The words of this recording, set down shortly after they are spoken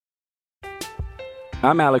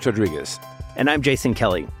I'm Alex Rodriguez. And I'm Jason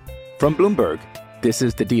Kelly. From Bloomberg, this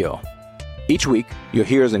is The Deal. Each week, you'll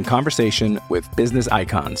hear us in conversation with business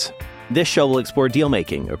icons. This show will explore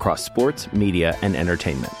deal-making across sports, media, and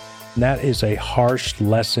entertainment. That is a harsh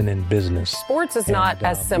lesson in business. Sports is not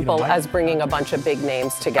as simple as bringing a bunch of big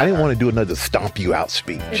names together. I didn't want to do another stomp you out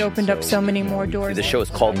speech. It opened up so many more doors. The show is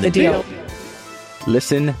called The Deal.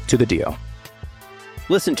 Listen to The Deal.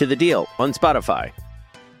 Listen to The Deal on Spotify.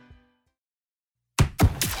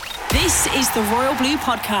 This is the Royal Blue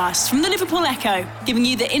Podcast from the Liverpool Echo, giving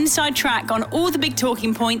you the inside track on all the big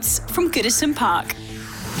talking points from Goodison Park.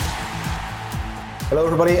 Hello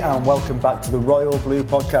everybody and welcome back to the Royal Blue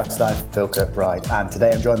Podcast. I'm Phil Kirkbride and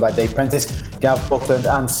today I'm joined by Dave Prentice, Gav Buckland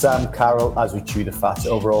and Sam Carroll as we chew the fat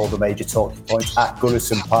over all the major talking points at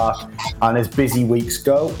Goodison Park. And as busy weeks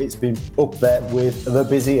go, it's been up there with the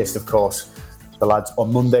busiest, of course. The lads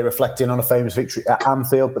on Monday reflecting on a famous victory at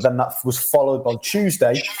Anfield, but then that was followed on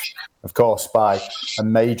Tuesday, of course, by a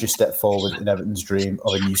major step forward in Everton's dream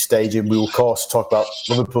of a new stadium. We will, of course, talk about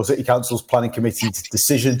Liverpool City Council's planning committee's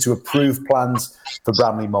decision to approve plans for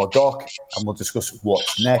Bramley-Moore Dock, and we'll discuss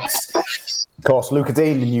what's next. Of course, Luca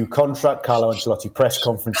Dean, the new contract, Carlo Ancelotti press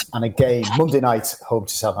conference, and a game Monday night, home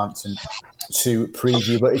to Southampton, to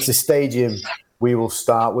preview. But it's a stadium we will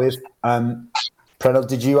start with. Preno,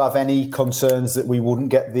 did you have any concerns that we wouldn't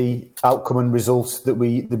get the outcome and results that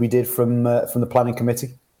we did from the planning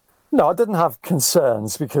committee? No, I didn't have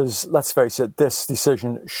concerns because, let's face it, this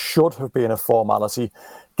decision should have been a formality,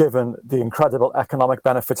 given the incredible economic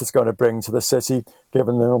benefits it's going to bring to the city,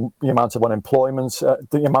 given the amount of unemployment,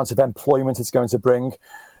 the amount of employment it's going to bring,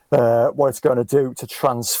 what it's going to do to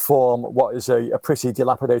transform what is a pretty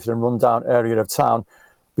dilapidated and rundown area of town,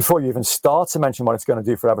 before you even start to mention what it's going to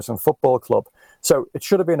do for Everton Football Club. So it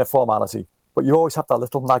should have been a formality, but you always have that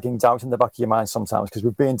little nagging doubt in the back of your mind sometimes, because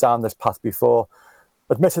we've been down this path before.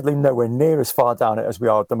 Admittedly, nowhere near as far down it as we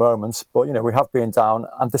are at the moment, but, you know, we have been down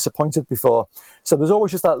and disappointed before. So there's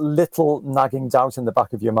always just that little nagging doubt in the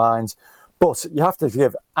back of your mind. But you have to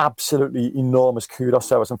give absolutely enormous kudos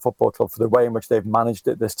to Everton Football Club for the way in which they've managed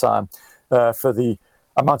it this time, for the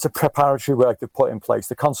amount of preparatory work they've put in place,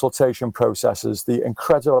 the consultation processes, the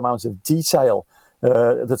incredible amount of detail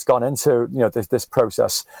that's gone into, you know, this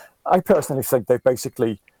process. I personally think they've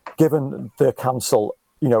basically given the council,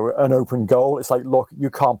 you know, an open goal. It's like, look, you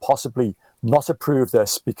can't possibly not approve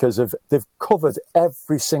this because they've covered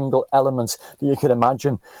every single element that you could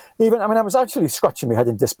imagine. Even, I mean, I was actually scratching my head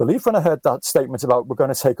in disbelief when I heard that statement about we're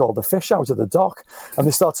going to take all the fish out of the dock, and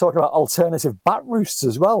they start talking about alternative bat roosts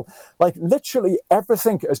as well. Like, literally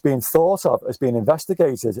everything has been thought of, has been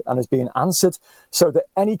investigated and has been answered, so that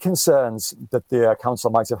any concerns that the council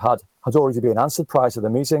might have had already been answered prior to the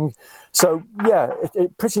meeting. So, yeah,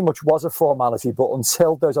 it pretty much was a formality, but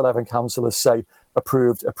until those 11 councillors say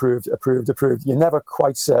approved, you're never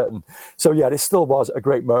quite certain. So, yeah, it still was a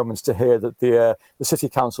great moment to hear that the City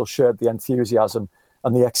Council shared the enthusiasm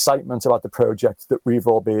and the excitement about the project that we've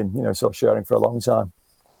all been, you know, sort of sharing for a long time.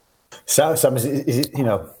 So, Sam, is it, you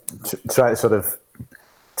know, try to sort of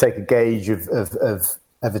take a gauge of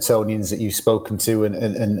Evertonians that you've spoken to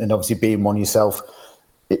and obviously being one yourself,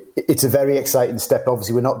 it's a very exciting step.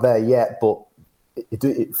 Obviously, we're not there yet, but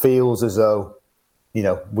it feels as though, you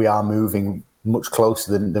know, we are moving much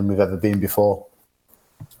closer than we've ever been before.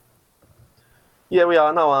 Yeah, we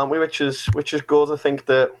are now, aren't we? Which is good. I think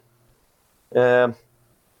that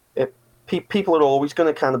people are always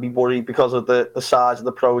going to kind of be worried because of the size of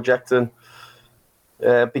the project, and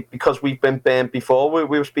because we've been burnt before. We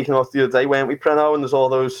were speaking about the other day, weren't we, Preno? And there's all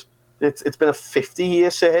those. It's been a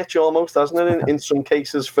 50-year search almost, hasn't it? In some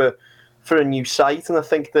cases for a new site, and I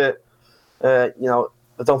think that you know,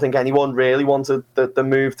 I don't think anyone really wanted the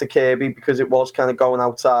move to Kirby because it was kind of going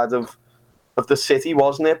outside of the city,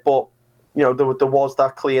 wasn't it? But, you know, there was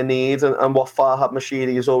that clear need, and what Farhad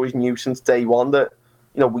Moshiri has always knew since day one, that,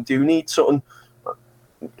 you know, we do need something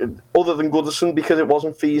other than Goodison, because it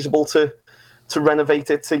wasn't feasible to renovate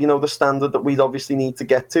it to, you know, the standard that we'd obviously need to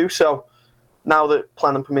get to. So now that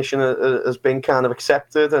planning permission has been kind of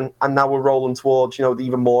accepted, and now we're rolling towards, you know, the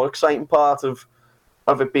even more exciting part of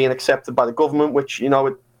it being accepted by the government, which, you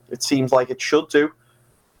know, it seems like it should do.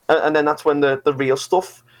 And then that's when the real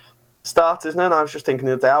stuff starts, isn't it? And I was just thinking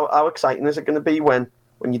the other day, how exciting is it going to be when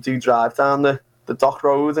you do drive down the dock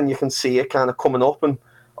road and you can see it kind of coming up, and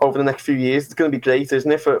over the next few years, it's going to be great,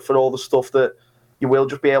 isn't it, for all the stuff that you will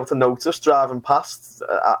just be able to notice driving past,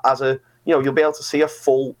 you know, you'll be able to see a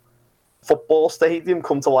full football stadium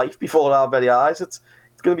come to life before our very eyes. It's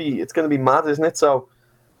going to be mad, isn't it? So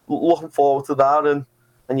looking forward to that,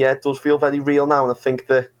 and yeah, it does feel very real now, and I think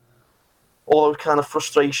that all those kind of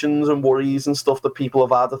frustrations and worries and stuff that people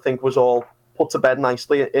have had, I think, was all put to bed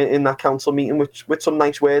nicely in that council meeting, with some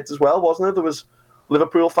nice words as well, wasn't it? There was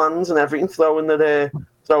Liverpool fans and everything throwing the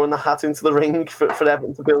hat into the ring for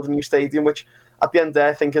Everton to build a new stadium, which at the end there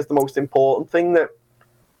I think is the most important thing. That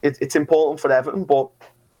it's important for Everton, but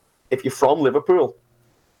if you're from Liverpool,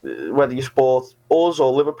 whether you support us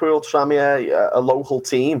or Liverpool, Tranmere, a local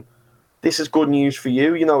team, this is good news for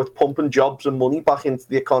you. You know, it's pumping jobs and money back into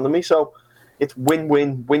the economy, so it's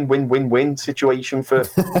win-win situation for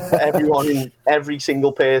everyone, in every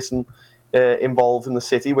single person involved in the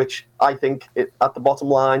city, which I think at the bottom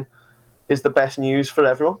line is the best news for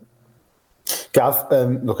everyone. Gav,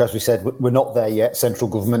 look, as we said, we're not there yet. Central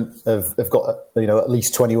government have got at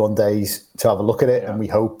least 21 days to have a look at it, and we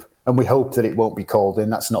hope that it won't be called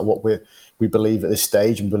in. That's not what we believe at this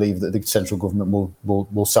stage, and believe that the central government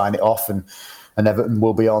will sign it off, and Everton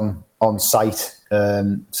will be on site,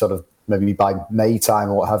 sort of maybe by May time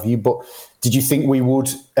or what have you. But did you think we would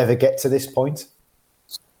ever get to this point?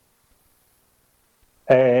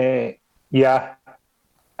 Yeah.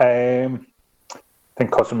 I think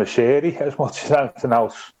because of Moshiri as much as anything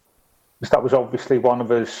else. Because that was obviously one of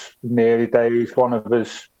his, in the early days, one of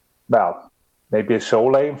his, well, maybe his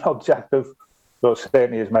sole aim objective, but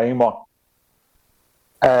certainly his main one.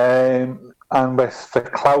 And with the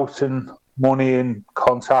clout and money and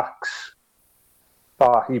contacts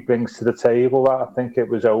that he brings to the table, I think it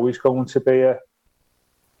was always going to be a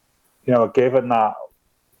given that,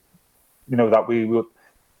 that we would,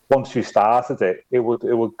 once you started it, it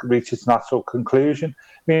would reach its natural conclusion. I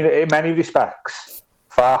mean, in many respects,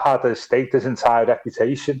 Farhad has staked his entire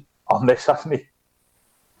reputation on this, hasn't he?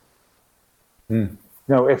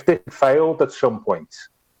 If this failed at some point,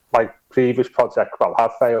 like previous projects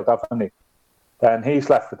have failed, haven't they? Then he's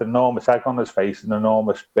left with an enormous egg on his face and an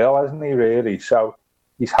enormous bill, hasn't he, really? So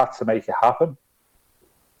he's had to make it happen.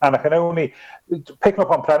 And I can only, picking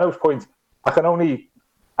up on Preno's point, I can only,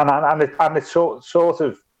 and it sort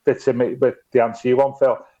of fits in with the answer you want,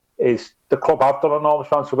 Phil, is the club have done enormous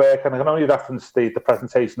amounts of work, and I can only reference the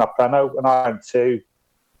presentation that Preno and I went to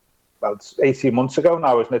about 18 months ago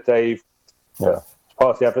now, isn't it, Dave? Yeah. As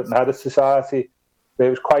part of the Everton Heritage Society. It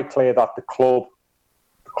was quite clear that the club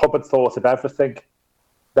had thought of everything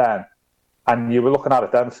then, and you were looking at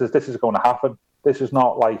it then and says, this is going to happen. This is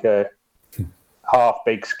not like a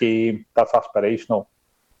half-baked scheme that's aspirational.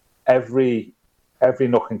 Every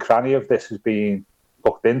nook and cranny of this has been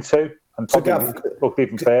looked into, and looked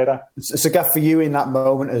even further. So, Gav, for you in that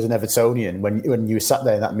moment as an Evertonian, when you were sat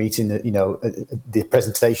there in that meeting, the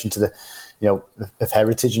presentation to the, of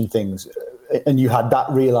heritage and things, and you had that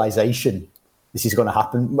realisation, this is going to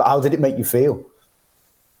happen. How did it make you feel?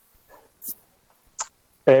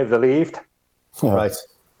 Relieved. Right.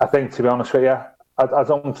 I think, to be honest with you, I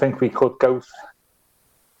don't think we could go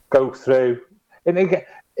through.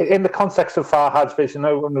 In the context of Farhad's vision,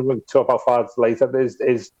 when we'll talk about Farhad later,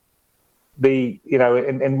 is the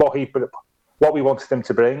in what we wanted him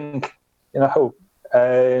to bring. This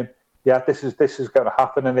is going to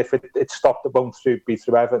happen, and if it stopped, it won't be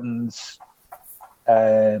through Everton's.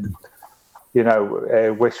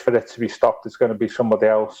 Wish for it to be stopped. It's going to be somebody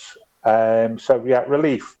else.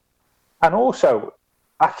 Relief, and also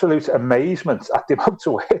absolute amazement at the amount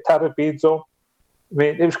of work that had been done. I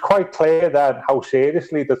mean, it was quite clear then how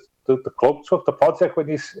seriously the club took the project. I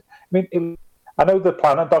know the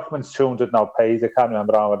planning document's 200 now paid. I can't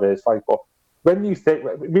remember how it is. But when you think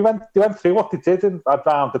they went through what they did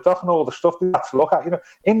around the dock and all the stuff they had to look at,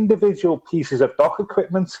 individual pieces of dock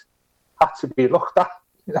equipment had to be looked at.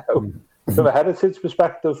 From a heritage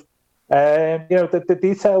perspective, the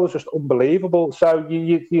detail was just unbelievable. So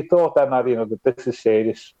you thought then that this is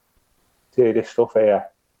serious stuff here,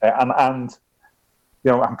 and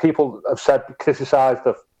people have criticised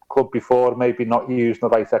the club before, maybe not using the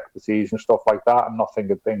right expertise and stuff like that, and not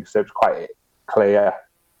thinking things. So it was quite clear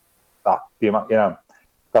that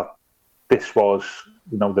that this was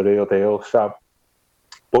the real deal. So,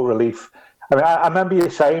 but relief. I mean, I remember you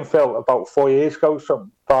saying, Phil, about 5 years ago,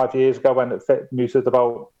 when it muted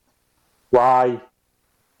about why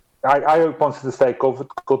I wanted to stay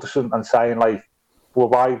Goodison and saying, well,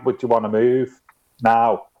 why would you want to move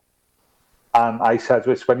now? And I said,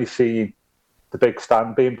 it's when you see the big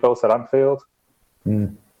stand being built at Anfield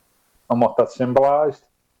and what that symbolised.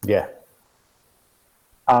 Yeah.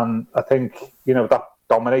 And I think, that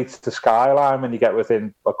dominates the skyline when you get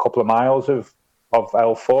within a couple of miles of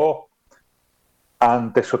L4.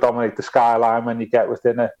 And this will dominate the skyline when you get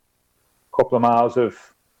within a couple of miles of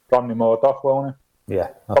Bramley-Moore dock, won't it? Yeah,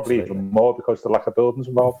 absolutely. Probably even more because of the lack of buildings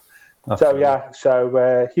involved. Absolutely.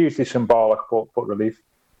 So hugely symbolic, but relief.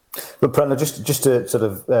 But Prenda, just to sort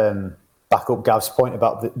of back up Gav's point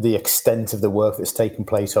about the extent of the work that's taken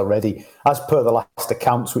place already, as per the last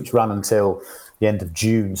accounts, which ran until the end of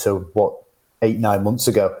June, so 8-9 months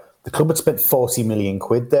ago, the club had spent 40 million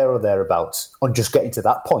quid there or thereabouts on just getting to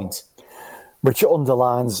that point. Which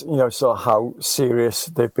underlines, sort of how serious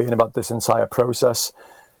they've been about this entire process.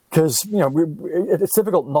 Because, it's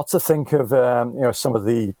difficult not to think of, some of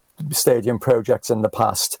the stadium projects in the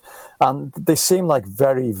past. And they seem like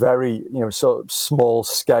very, very, sort of small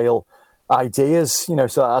scale ideas,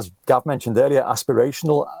 so as Gav mentioned earlier,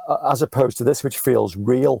 aspirational, as opposed to this, which feels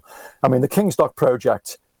real. I mean, the Kingsdock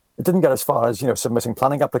project, it didn't get as far as, submitting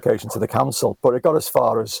planning applications to the council, but it got as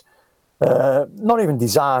far as not even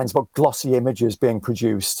designs, but glossy images being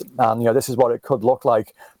produced. And, this is what it could look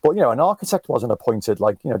like. But, an architect wasn't appointed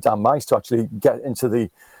like, Dan Mice to actually get into the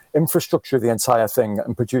infrastructure of the entire thing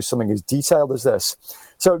and produce something as detailed as this.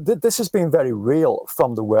 So this has been very real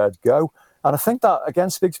from the word go. And I think that, again,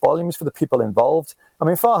 speaks volumes for the people involved. I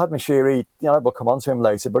mean, Farhad Moshiri, we'll come on to him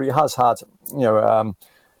later, but he has had,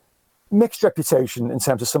 mixed reputation in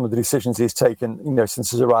terms of some of the decisions he's taken,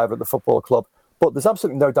 since his arrival at the football club. But there's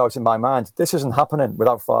absolutely no doubt in my mind, this isn't happening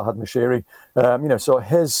without Farhad Moshiri. So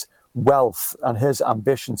his wealth and his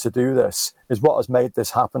ambition to do this is what has made this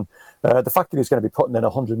happen. The fact that he's going to be putting in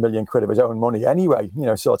 100 million quid of his own money anyway,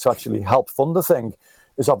 so to actually help fund the thing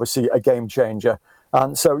is obviously a game changer.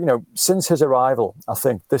 And so, since his arrival, I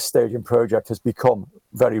think this stadium project has become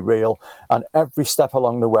very real. And every step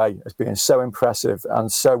along the way has been so impressive and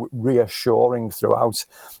so reassuring throughout.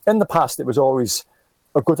 In the past, it was always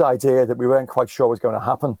a good idea that we weren't quite sure was going to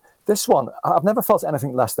happen. This one, I've never felt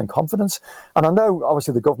anything less than confidence. And I know,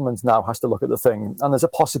 obviously, the government now has to look at the thing, and there's a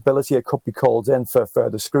possibility it could be called in for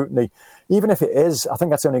further scrutiny. Even if it is, I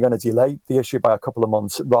think that's only going to delay the issue by a couple of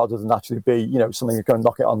months rather than actually be, something that's going to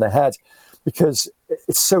knock it on the head. Because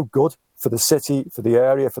it's so good for the city, for the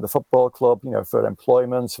area, for the football club, for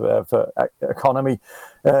employment, for economy.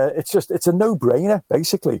 It's a no-brainer,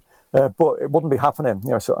 basically. But it wouldn't be happening,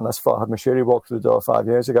 so unless Farhad Moshiri walked through the door 5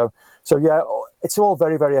 years ago. So, yeah, it's all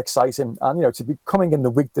very, very exciting. And, to be coming in the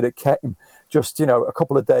week that it came, just, a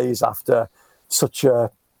couple of days after such a,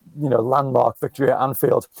 landmark victory at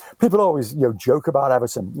Anfield. People always, joke about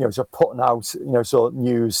Everton, so putting out, sort of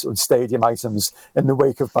news and stadium items in the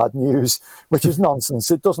wake of bad news, which is nonsense.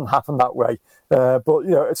 It doesn't happen that way. But,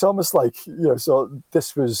 it's almost like, so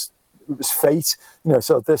this was... It was fate,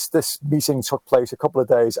 so this meeting took place a couple of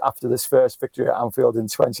days after this first victory at Anfield in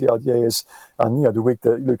 20-odd years. And, the week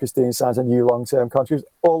that Lucas Dean signs a new long-term contract,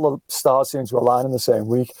 all the stars seem to align in the same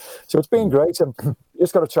week. So it's been great. And you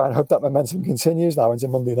just got to try and hope that momentum continues now into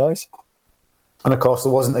Monday night. And, of course,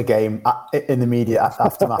 there wasn't a game in the immediate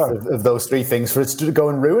aftermath of those three things for it to go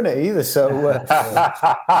and ruin it either. So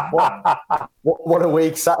what a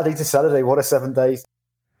week, Saturday to Saturday, what a 7 days.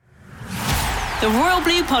 The Royal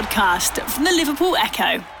Blue Podcast from the Liverpool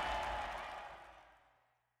Echo.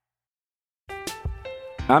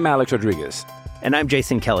 I'm Alex Rodriguez. And I'm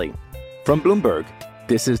Jason Kelly. From Bloomberg,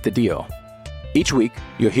 this is The Deal. Each week,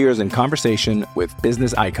 you'll hear us in conversation with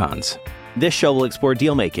business icons. This show will explore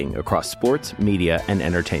deal-making across sports, media, and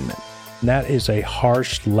entertainment. That is a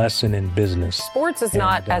harsh lesson in business. Sports is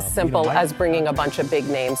not as simple as bringing a bunch of big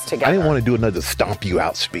names together. I didn't want to do another stomp you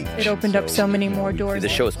out speech. It opened up so many more doors. The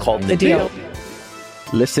show is called The Deal.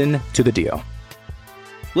 Listen to The Deal.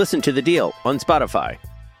 Listen to The Deal on Spotify.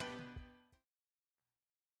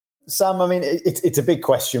 Sam, I mean, it's a big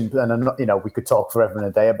question, and I'm not, we could talk forever and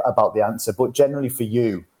a day about the answer. But generally, for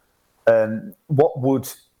you, what would,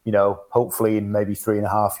 hopefully in maybe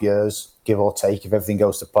 3.5 years, give or take, if everything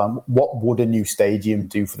goes to plan, what would a new stadium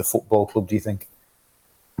do for the football club? Do you think?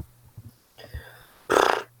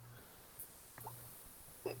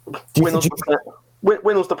 Win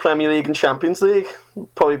us the Premier League and Champions League.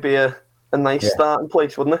 Probably be a nice starting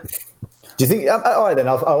place, wouldn't it? Do you think? All right, then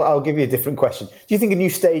I'll give you a different question. Do you think a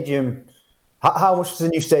new stadium? How much does a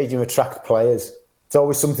new stadium attract players? It's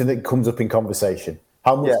always something that comes up in conversation.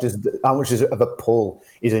 How much of a pull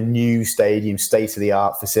is a new stadium, state of the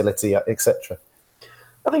art facility, etc.?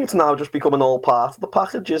 I think it's now just becoming all part of the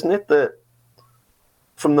package, isn't it? That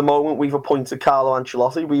from the moment we've appointed Carlo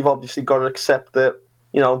Ancelotti, we've obviously got to accept that,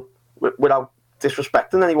 without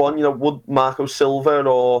disrespecting anyone, would Marco Silva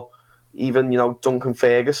or even, Duncan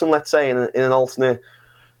Ferguson, let's say, in an alternate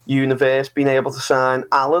universe, being able to sign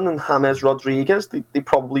Allen and James Rodriguez, they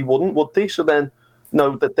probably wouldn't, would they? So then,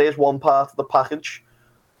 that there's one part of the package.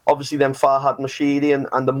 Obviously, then Farhad Moshiri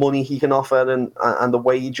and the money he can offer and the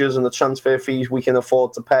wages and the transfer fees we can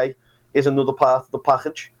afford to pay is another part of the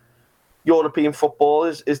package. European football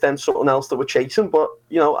is then something else that we're chasing, but,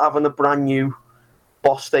 having a brand new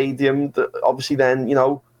boss stadium that obviously then,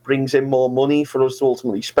 brings in more money for us to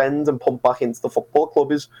ultimately spend and pump back into the football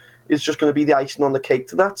club is just going to be the icing on the cake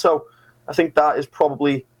to that. So I think that's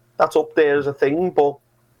up there as a thing, but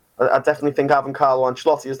I definitely think having Carlo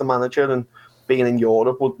Ancelotti as the manager and being in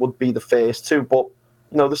Europe would be the first too. But,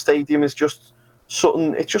 the stadium is just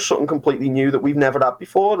something completely new that we've never had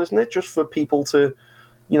before, isn't it? Just for people to,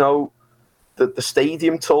 the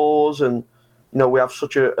stadium tours, and, we have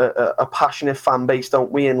such a passionate fan base,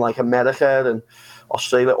 don't we, in like America and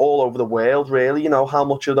Australia, all over the world, really. How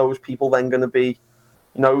much are those people then going to be,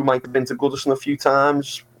 who might have been to Goodison a few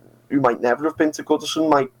times, who might never have been to Goodison,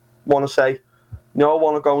 might want to say, I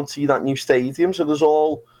want to go and see that new stadium. So there's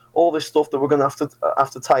all this stuff that we're going to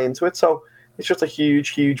have to tie into it. So it's just a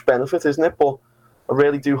huge, huge benefit, isn't it? But I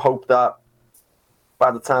really do hope that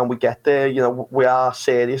by the time we get there, we are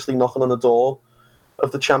seriously knocking on the door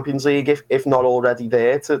of the Champions League, if not already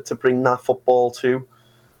there, to bring that football to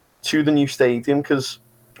the new stadium, because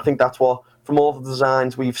I think that's what, from all the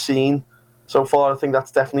designs we've seen so far, I think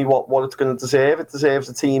that's definitely what it's going to deserve. It deserves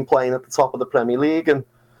a team playing at the top of the Premier League, and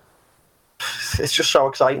it's just so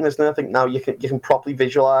exciting, isn't it? I think now you can properly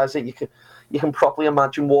visualise it. You can properly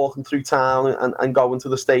imagine walking through town and going to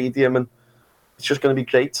the stadium, and it's just going to be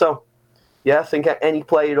great. So, yeah, I think any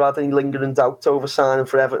player who had any lingering doubts over signing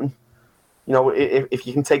for Everton, if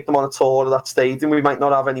you can take them on a tour of that stadium, we might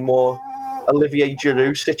not have any more Olivier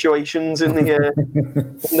Giroud situations in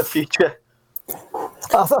the future.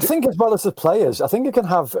 I think as well as the players, I think it can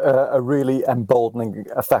have a really emboldening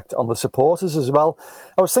effect on the supporters as well.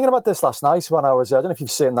 I was thinking about this last night when I don't know if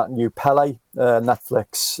you've seen that new Pele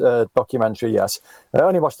Netflix documentary yet. I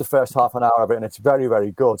only watched the first half an hour of it, and it's very,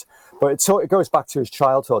 very good. But it goes back to his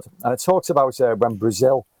childhood, and it talks about when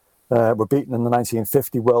Brazil were beaten in the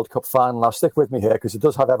 1950 World Cup final. Now stick with me here because it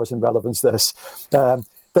does have Everton relevance, this. The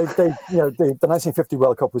 1950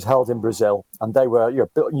 World Cup was held in Brazil, and they were,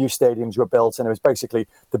 new stadiums were built, and it was basically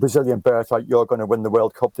the Brazilian birthright. You're going to win the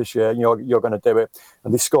World Cup this year. You're going to do it.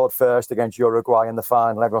 And they scored first against Uruguay in the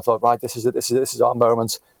final. Everyone thought, right, this is it. This is our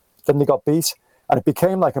moment. Then they got beat, and it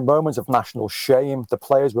became like a moment of national shame. The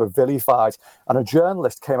players were vilified, and a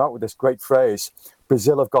journalist came out with this great phrase: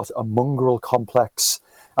 "Brazil have got a mongrel complex."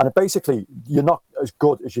 And basically, you're not as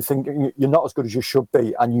good as you think. You're not as good as you should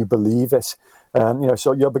be, and you believe it.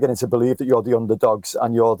 So you're beginning to believe that you're the underdogs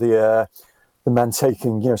and you're the men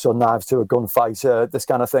taking, knives to a gunfight, this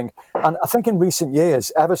kind of thing. And I think in recent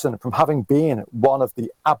years, Everton, from having been one of the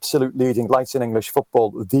absolute leading lights in English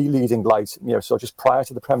football, the leading light, so just prior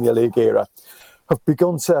to the Premier League era, have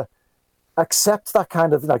begun to accept that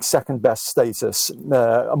kind of like second best status,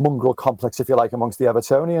 a mongrel complex, if you like, amongst the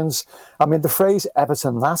Evertonians. I mean, the phrase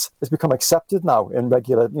Everton that has become accepted now in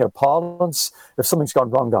regular, parlance. If something's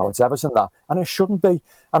gone wrong, it's Everton that, and it shouldn't be.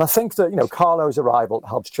 And I think that, Carlo's arrival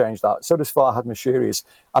helps change that. So does Farhad Moshiri's.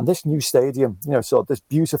 And this new stadium, so this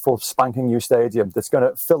beautiful spanking new stadium that's going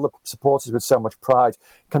to fill the supporters with so much pride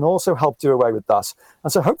can also help do away with that.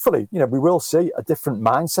 And so hopefully, we will see a different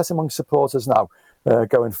mindset among supporters now,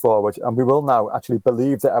 going forward, and we will now actually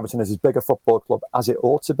believe that Everton is as big a football club as it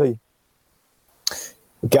ought to be.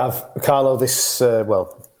 Gav, Carlo,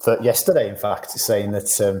 yesterday, in fact, saying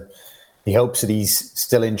that he hopes that he's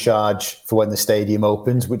still in charge for when the stadium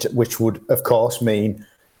opens, which would, of course, mean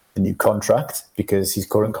a new contract, because his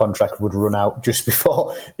current contract would run out just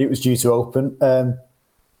before it was due to open.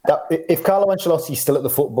 If Carlo Ancelotti is still at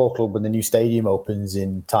the football club when the new stadium opens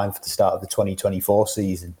in time for the start of the 2024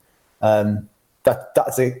 season,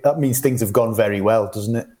 that means things have gone very well,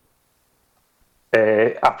 doesn't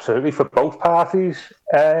it? Absolutely, for both parties.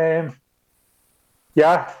 There's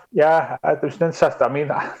an interest. I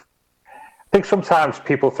mean, I think sometimes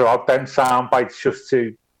people throw out them sound bites just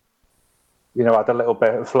to, add a little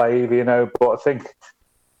bit of flavour, But I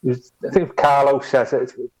think Carlo says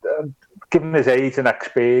it. Given his age and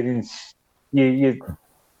experience, you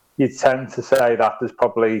tend to say that there's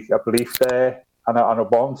probably a belief there and a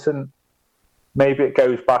want, and maybe it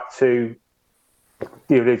goes back to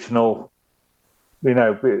the original,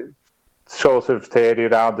 sort of theory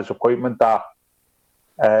around his appointment that,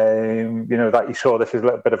 that you saw this as a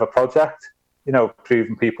little bit of a project,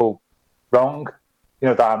 proving people wrong,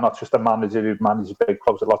 that I'm not just a manager who manages big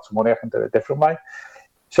clubs with lots of money, I can do it a different way.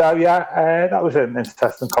 So, that was an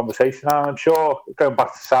interesting conversation. And I'm sure, going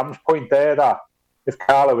back to Sam's point there, that if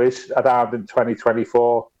Carlo is around in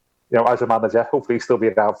 2024, as a manager, hopefully he'll still be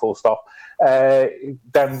around full stop,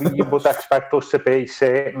 then you would expect us to be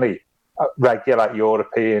certainly a regular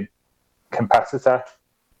European competitor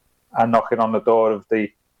and knocking on the door of the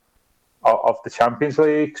Champions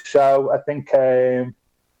League. So I think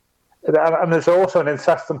And there's also an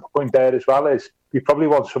interesting point there as well, is we probably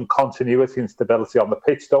want some continuity and stability on the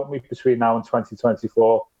pitch, don't we, between now and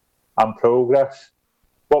 2024 and progress.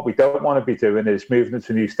 What we don't want to be doing is moving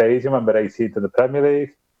into a new stadium when we're 18th in the Premier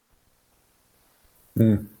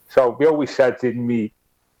League. So we always said, didn't we,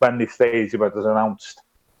 when the stadium was announced,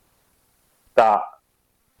 that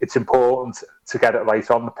it's important to get it right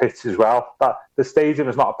on the pitch as well. That the stadium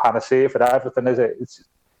is not a panacea for everything, is it?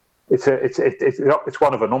 It's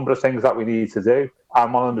one of a number of things that we need to do,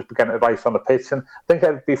 and one of them is getting it right on the pitch. And I think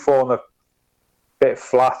it'd be falling a bit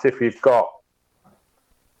flat if we've got,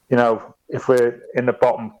 if we're in the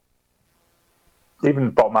bottom, even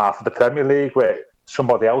the bottom half of the Premier League, where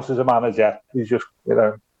somebody else is a manager who's just,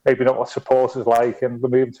 maybe not what supporters like, and we're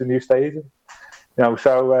moving to a new stadium.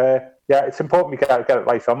 So it's important we get it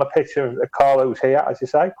right on the pitch. And Carlo's here, as you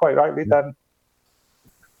say, quite rightly. Then,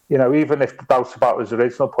 even if the doubts about his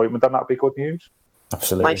original appointment, then that'd be good news.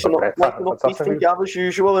 Absolutely. Nice enough Eastern Gav as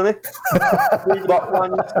usual, isn't it? We've got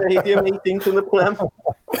one stadium, 18th in the Prem.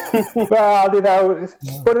 Well,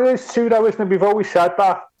 but it is true, though, isn't it? We've always said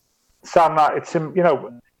that, Sam. That it's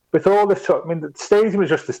with all this. I mean, the stadium is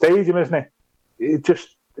just the stadium, isn't it?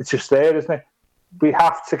 It's just there, isn't it? We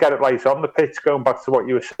have to get it right on the pitch. Going back to what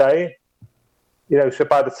you were saying, so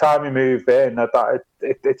by the time we move in,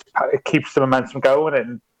 it keeps the momentum going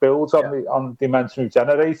and builds on the momentum we've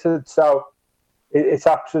generated. So it's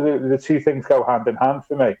absolutely, the two things go hand in hand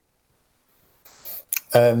for me.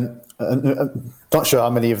 I'm not sure how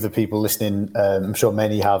many of the people listening, I'm sure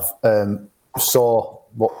many have, saw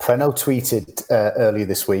what Preno tweeted earlier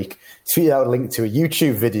this week. He tweeted out a link to a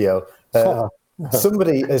YouTube video.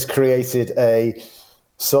 Somebody has created a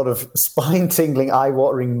sort of spine-tingling,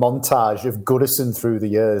 eye-watering montage of Goodison through the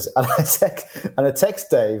years. And I text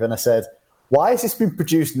Dave and I said, why has this been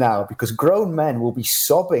produced now? Because grown men will be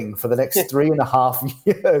sobbing for the next 3.5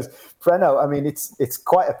 years. Preno, I mean, it's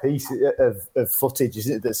quite a piece of footage,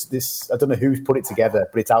 isn't it? This I don't know who's put it together,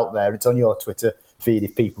 but it's out there. It's on your Twitter feed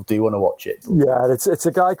if people do want to watch it. Yeah, it's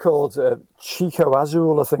a guy called Chico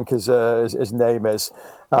Azul, I think his name is.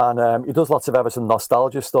 And he does lots of Everton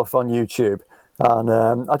nostalgia stuff on YouTube.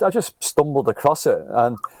 And I just stumbled across it.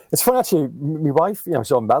 And it's funny, actually, my wife,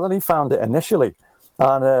 so Melanie found it initially.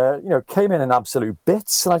 And, came in absolute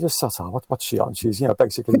bits. And I just thought, what's she on? She's,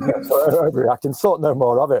 basically overreacting, thought no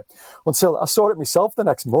more of it. Until I saw it myself the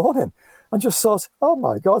next morning and just thought, oh,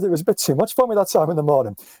 my God, it was a bit too much for me that time in the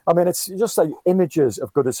morning. I mean, it's just like images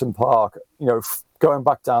of Goodison Park, going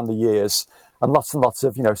back down the years and lots of,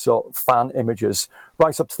 sort of fan images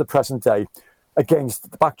right up to the present day against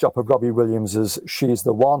the backdrop of Robbie Williams's She's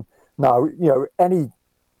the One. Now, any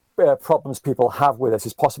problems people have with it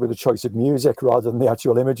is possibly the choice of music rather than the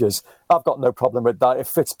actual images. I've got no problem with that. It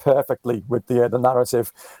fits perfectly with the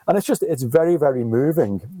narrative. And it's very, very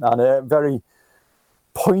moving and very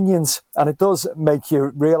poignant. And it does make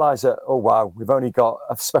you realise that, oh, wow, we've only got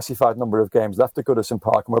a specified number of games left at Goodison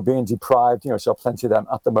Park and we're being deprived, so plenty of them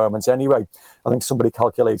at the moment anyway. I think somebody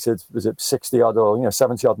calculated, was it 60-odd or,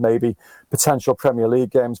 70-odd maybe, potential Premier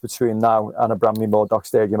League games between now and a Bramley-Moore Dock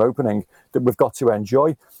Stadium opening that we've got to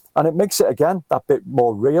enjoy. And it makes it, again, that bit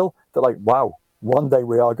more real, that like, wow, one day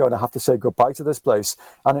we are going to have to say goodbye to this place.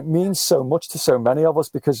 And it means so much to so many of us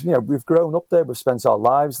because, we've grown up there, we've spent our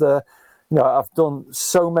lives there. I've done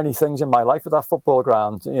so many things in my life at that football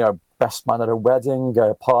ground, best man at a wedding,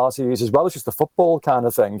 parties, as well as just the football kind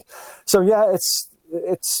of thing. So, yeah, it's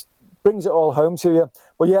brings it all home to you.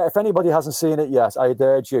 But, yeah, if anybody hasn't seen it yet, I'd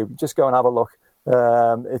urge you, just go and have a look.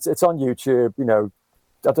 It's on YouTube,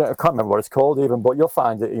 I can't remember what it's called even, but you'll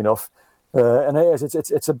find it enough. And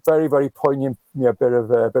it's a very, very poignant bit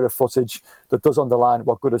of footage that does underline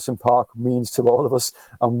what Goodison Park means to all of us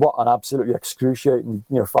and what an absolutely excruciating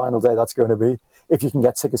final day that's going to be. If you can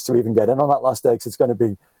get tickets to even get in on that last day, because it's going to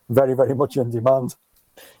be very, very much in demand.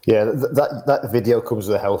 Yeah, that video comes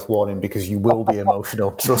with a health warning because you will be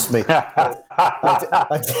emotional. Trust me.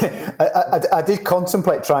 I did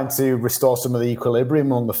contemplate trying to restore some of the equilibrium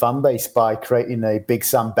among the fan base by creating a Big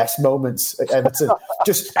Sam Best moments at Everton,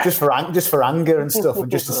 just for anger and stuff,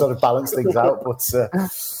 and just to sort of balance things out. But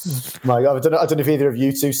my God, I don't know if either of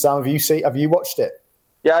you two, Sam, have you watched it?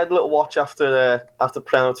 Yeah, I had a little watch after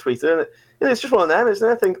Preno tweeted it. It's just one of them, isn't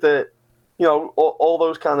it? I think that all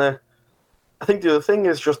those kind of. I think the other thing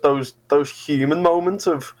is just those human moments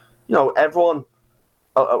of, everyone,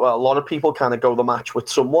 a lot of people kind of go the match with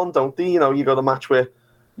someone, don't they? You go the match with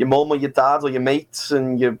your mum or your dad or your mates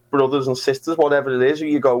and your brothers and sisters, whatever it is, who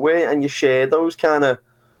you go with, and you share those kind of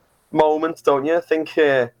moments, don't you? I think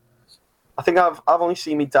I've only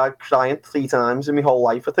seen my dad crying 3 times in my whole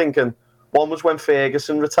life, I think, and one was when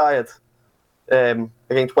Ferguson retired.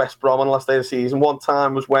 against West Brom on the last day of the season. One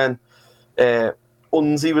time was when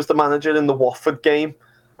Unzi was the manager in the Watford game,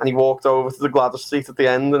 and he walked over to the Gladys seat at the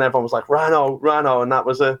end, and everyone was like, Rano, and that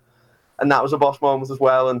was a boss moment as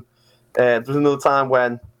well. And there was another time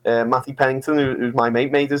when Matty Pennington, who's my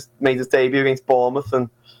mate, made his debut against Bournemouth, and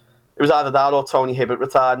it was either that or Tony Hibbert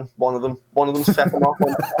retired. One of them set him off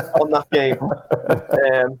on that game.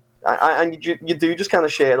 And you do just kind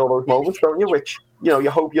of share all those moments, don't you? Which, you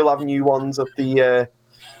hope you'll have new ones at the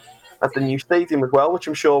new stadium as well, which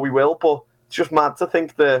I'm sure we will. But it's just mad to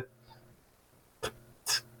think that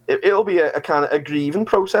it'll be a kind of a grieving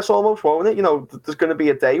process almost, won't it? There's going to be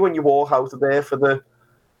a day when you walk out of there for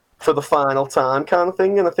the final time kind of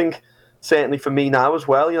thing. And I think certainly for me now as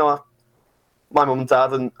well, my mum and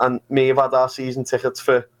dad and me have had our season tickets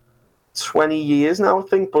for 20 years now, I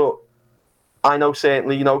think. But I know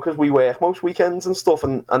certainly, because we work most weekends and stuff,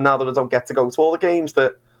 and now that I don't get to go to all the games,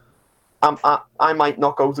 that I might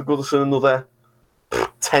not go to Goodison another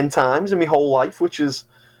 10 times in my whole life, which is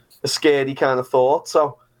a scary kind of thought.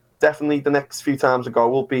 So definitely the next few times I go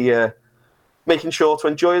will be making sure to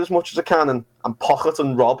enjoy it as much as I can and pocket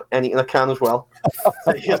and rob anything I can as well.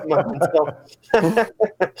 Right,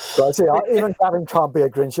 see, even Gavin can't be a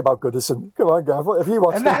Grinch about Goodison. Come on, Gav, if you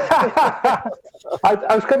want to.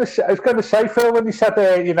 I was going to say, Phil, when you said,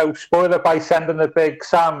 spoiler by sending a big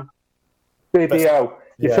Sam video.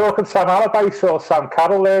 You're talking Sam Allardyce or Sam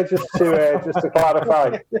Carroll there, just to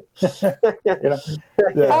clarify.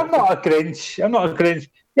 I'm not a Grinch.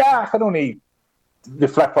 Yeah, I can only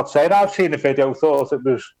reflect what's said. I've seen the video, thought it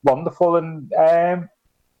was wonderful, and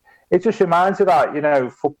it just reminds you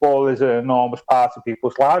that football is an enormous part of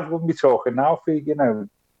people's lives. We wouldn't be talking now if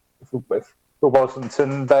it wasn't,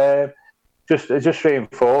 and it just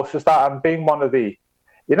reinforces that. And being one of the,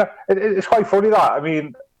 it's quite funny that, I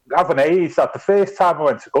mean, having age, that the first time I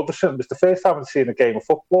went to Goodison was the first time I'd seen a game of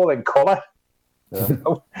football in colour. Yeah.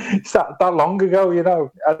 It's that long ago,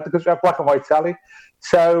 because we have black and white telly.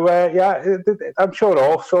 So, I'm sure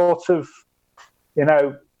all sorts of,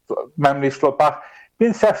 memories flood back. Be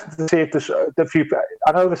interesting to see if there's a few.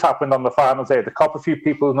 I know this happened on the final day. The couple of few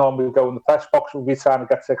people who normally go in the press box will be trying to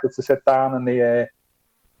get tickets to sit down in the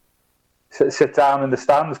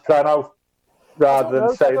stands, Preno, rather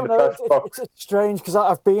than stay in the press box. It's strange because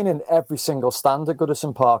I've been in every single stand at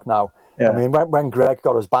Goodison Park now. Yeah. I mean, when Greg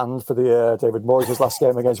got us banned for the David Moyes' last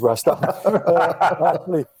game against West Ham,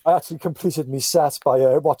 I actually completed my set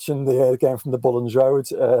by watching the game from the Bullens Road,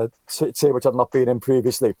 which I'd not been in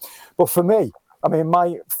previously. But for me, I mean,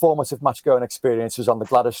 my formative match-going experience was on the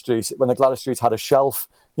Gladys Street, when the Gladys Street had a shelf,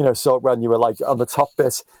 so when you were like on the top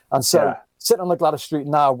bit. And so sitting on the Gladys Street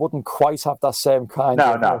now wouldn't quite have that same kind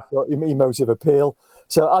of emotive appeal.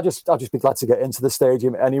 So I'll just be glad to get into the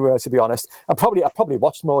stadium anywhere, to be honest. I probably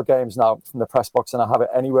watched more games now from the press box than I have it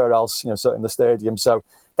anywhere else, so in the stadium. So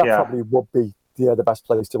that probably would be the best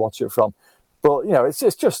place to watch it from. But,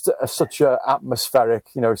 it's just such an atmospheric,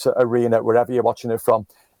 arena, wherever you're watching it from.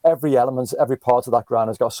 Every element, every part of that ground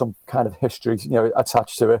has got some kind of history,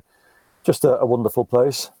 attached to it. Just a wonderful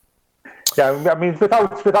place. Yeah, I mean,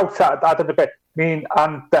 without adding a bit,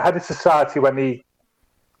 and the head of society, when he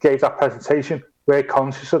gave that presentation, we're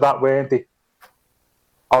conscious of that, weren't they?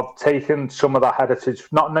 Of taking some of that heritage,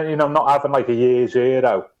 not having like a year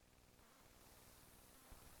zero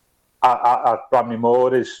at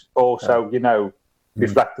Bramley-Moore is also,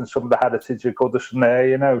 reflecting some of the heritage of Goodison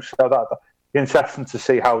there, so that interesting to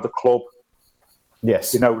see how the club,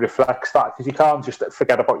 reflects that, because you can't just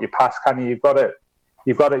forget about your past, can you? You've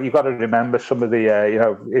got to remember some of the,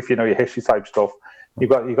 if you know your history type stuff. You've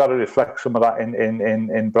got to reflect some of that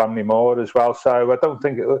in Bramley-Moore as well. So I don't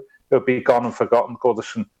think it'll be gone and forgotten,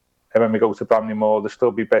 Goodison. And when we go to Bramley-Moore, there'll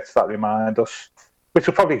still be bits that remind us, which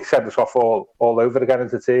will probably send us off all over again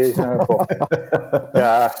into tears.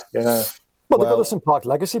 But, Well, the Goodison Park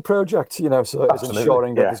Legacy Project, so is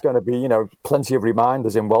ensuring that there's going to be, plenty of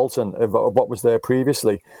reminders in Walton of what was there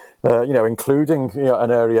previously, including,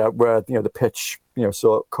 an area where, the pitch,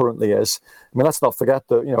 so currently is. I mean, let's not forget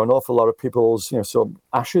that, an awful lot of people's,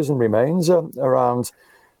 ashes and remains around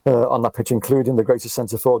on that pitch, including the greatest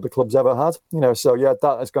centre forward the club's ever had.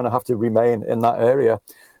 That is going to have to remain in that area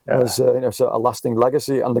as, a lasting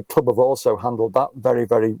legacy. And the club have also handled that very,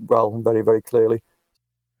 very well and very, very clearly.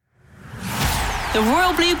 The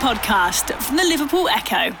Royal Blue Podcast from the Liverpool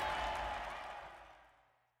Echo.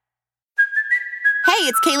 Hey, Hey,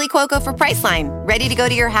 it's Kaylee Cuoco for Priceline. Ready to go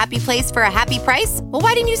to your happy place for a happy price? Well,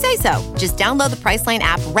 why didn't you say so? Just download the Priceline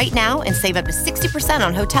app right now and save up to 60%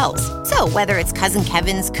 on hotels. So whether it's Cousin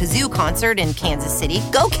Kevin's Kazoo Concert in Kansas City,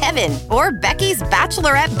 go Kevin, or Becky's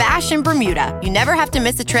Bachelorette Bash in Bermuda, you never have to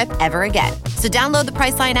miss a trip ever again. So download the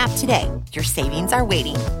Priceline app today. Your savings are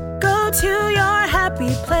waiting. Go to your happy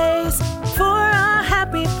place for a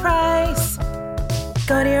happy price.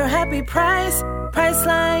 Go to your happy price,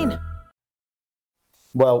 Priceline.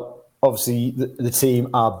 Well, obviously, the team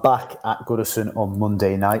are back at Goodison on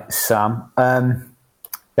Monday night, Sam.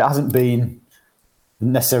 It hasn't been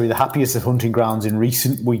necessarily the happiest of hunting grounds in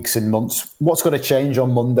recent weeks and months. What's got to change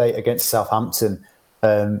on Monday against Southampton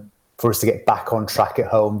for us to get back on track at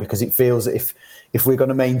home? Because it feels that if we're going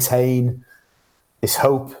to maintain this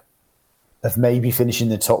hope of maybe finishing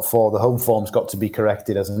the top four, the home form's got to be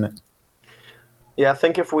corrected, hasn't it? Yeah, I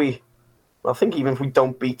think even if we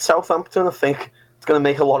don't beat Southampton, I think it's going to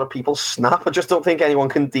make a lot of people snap. I just don't think anyone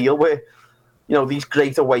can deal with, these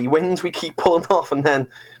great away wins we keep pulling off and then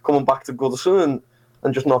coming back to Goodison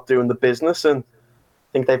and just not doing the business. And I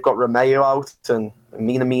think they've got Romeo out and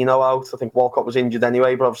Minamino out. I think Walcott was injured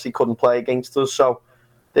anyway, but obviously couldn't play against us. So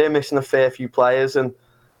they're missing a fair few players. And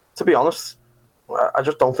to be honest, I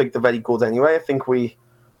just don't think they're very good anyway. I think we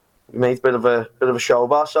made a bit of a show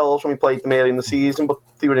of ourselves when we played them early in the season, but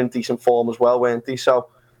they were in decent form as well, weren't they? So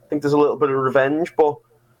I think there's a little bit of revenge, but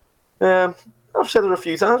I've said it a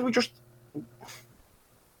few times.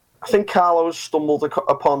 I think Carlo's stumbled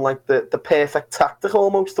upon like the perfect tactic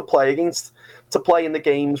almost to play against, to play in the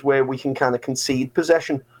games where we can kind of concede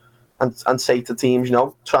possession and say to teams,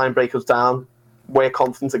 try and break us down. We're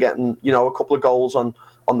confident of getting, a couple of goals on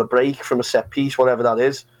the break from a set piece, whatever that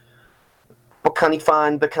is. But can he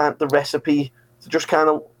find the recipe to just kind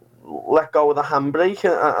of let go of the handbrake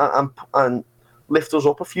and lift us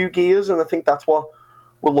up a few gears? And I think that's what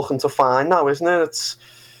we're looking to find now, isn't it? It's,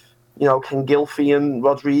 can Gylfi and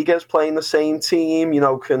Rodriguez play in the same team?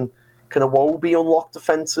 Can Iwobi unlock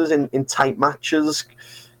defences in tight matches?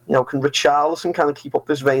 Can Richarlison kind of keep up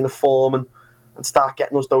this vein of form and start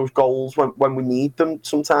getting us those goals when we need them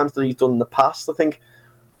sometimes that he's done in the past? I think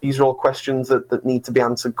these are all questions that need to be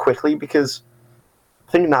answered quickly, because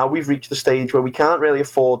I think now we've reached the stage where we can't really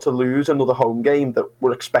afford to lose another home game that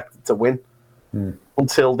we're expected to win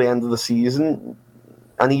until the end of the season.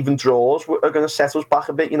 And even draws are going to set us back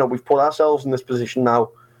a bit. We've put ourselves in this position now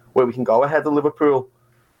where we can go ahead of Liverpool.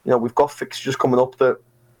 We've got fixtures coming up that,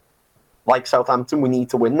 like Southampton, we need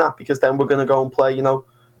to win that, because then we're going to go and play,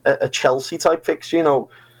 a Chelsea-type fixture,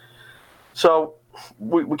 So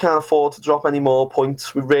we can't afford to drop any more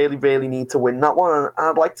points. We really, really need to win that one. And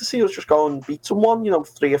I'd like to see us just go and beat someone,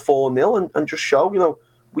 3 or 4-0 and just show,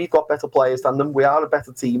 we've got better players than them. We are a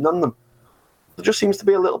better team than them. There just seems to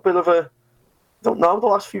be a little bit of a, I don't know, the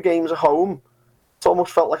last few games at home, it's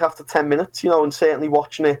almost felt like after 10 minutes, and certainly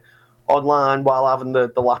watching it online while having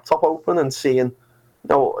the laptop open and seeing,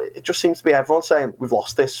 it just seems to be everyone saying, we've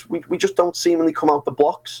lost this. We just don't seemingly come out the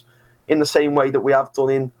blocks in the same way that we have done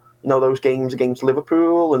in, those games against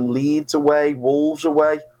Liverpool and Leeds away, Wolves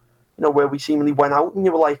away, where we seemingly went out and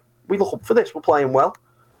you were like, we look up for this, we're playing well.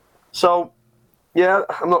 So, yeah,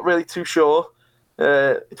 I'm not really too sure.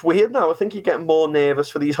 It's weird now. I think you're getting more nervous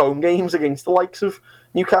for these home games against the likes of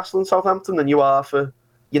Newcastle and Southampton than you are for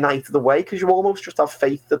United away, because you almost just have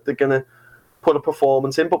faith that they're going to put a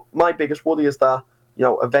performance in. But my biggest worry is that,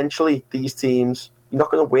 eventually these teams, you're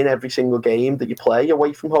not going to win every single game that you play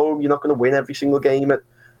away from home. You're not going to win every single game at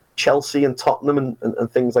Chelsea and Tottenham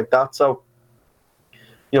and things like that. So,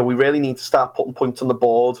 we really need to start putting points on the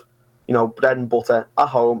board, bread and butter at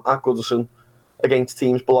home, at Goodison, against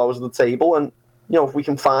teams below us at the table. And, if we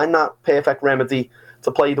can find that perfect remedy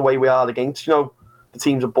to play the way we are against, the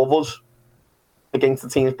teams above us, against the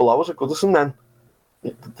teams below us at Goodison, then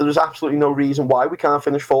there's absolutely no reason why we can't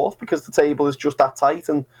finish fourth, because the table is just that tight.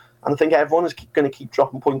 And I think everyone is going to keep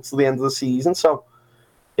dropping points to the end of the season. So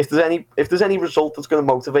if there's any result that's going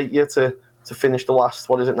to motivate you to finish the last,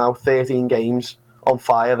 13 games on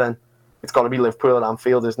fire, then it's got to be Liverpool at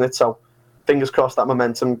Anfield, isn't it? So fingers crossed that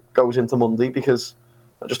momentum goes into Monday, because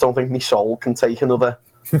I just don't think my soul can take another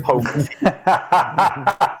home.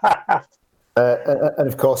 And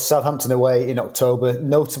of course, Southampton away in October,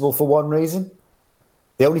 notable for one reason.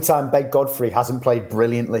 The only time Ben Godfrey hasn't played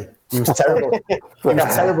brilliantly. He was terrible. He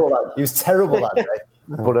was terrible that day.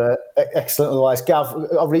 But excellent otherwise. Gav,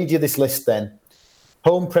 I'll read you this list then.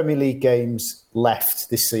 Home Premier League games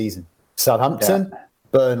left this season. Southampton,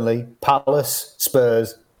 Burnley, Palace,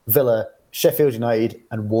 Spurs, Villa, Sheffield United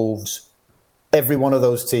and Wolves. Every one of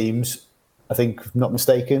those teams, I think, if I'm not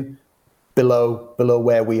mistaken, below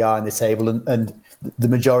where we are in the table, and the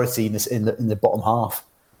majority in the bottom half.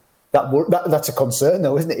 That's a concern,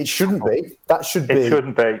 though, isn't it? It shouldn't be. That should be. It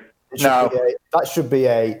shouldn't be. That should be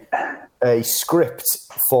a script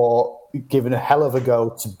for giving a hell of a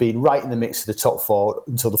go to being right in the mix of the top four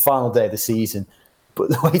until the final day of the season. But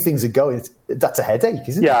the way things are going, that's a headache,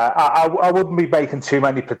 isn't it? Yeah, I wouldn't be making too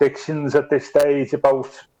many predictions at this stage about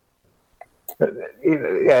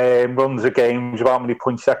runs of games, about how many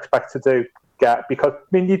points you expect to get. Because, I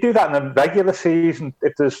mean, you do that in a regular season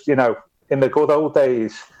if there's, in the good old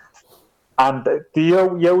days. And you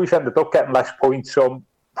always ended up getting less points from,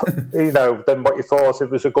 than what you thought if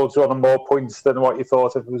it was a good run, and more points than what you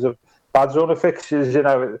thought if it was a bad run of fixtures,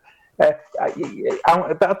 I would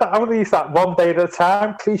use that one day at a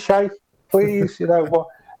time cliche, please. I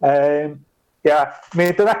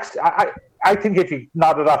mean, the next. I think if you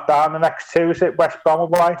narrow that down, the next two is it West Brom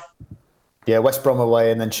away. Yeah, West Brom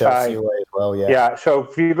away and then Chelsea away as well. Yeah. Yeah. So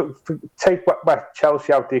if you take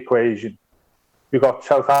Chelsea out the equation, we've got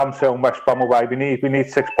Southampton and West Brom away. We need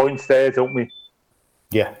 6 points there, don't we?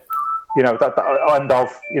 Yeah. That end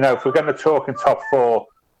of. If we're going to talk in top four,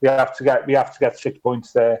 we have to get 6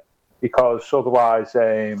 points there. Because otherwise,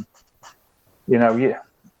 you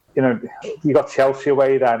got Chelsea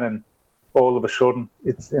away then, and all of a sudden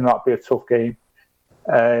it'll be a tough game.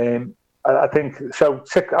 I think so.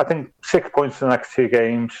 I think 6 points in the next 2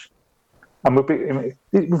 games, and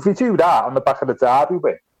if we do that on the back of the derby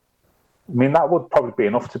win, I mean that would probably be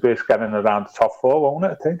enough to be us getting around the top four, won't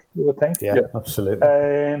it? I think you would think. Yeah. Absolutely.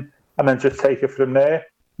 And then just take it from there. I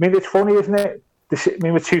mean, it's funny, isn't it?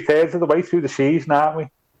 We're 2/3 of the way through the season, aren't we?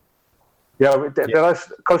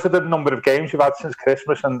 Because of the number of games we've had since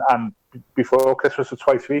Christmas and before Christmas or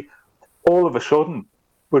twice a week, all of a sudden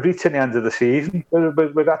we're reaching the end of the season. We're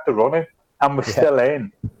at the running, and we're still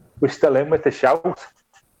in. We're still in with the shout,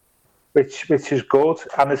 which is good.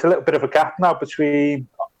 And there's a little bit of a gap now between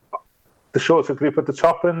the sort of group at the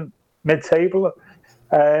top and mid-table.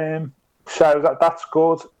 So that's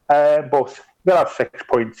good. But we'll have 6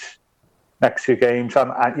 points next 2 games,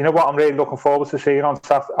 and you know what I'm really looking forward to seeing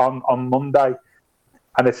on Monday,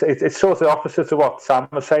 and it's sort of opposite to what Sam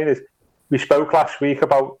was saying. Is we spoke last week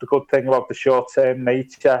about the good thing about the short-term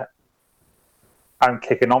nature and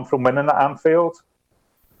kicking on from winning at Anfield,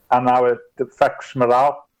 and how it affects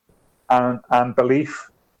morale and belief,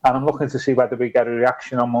 and I'm looking to see whether we get a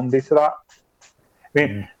reaction on Monday to that. I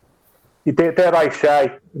mean, dare I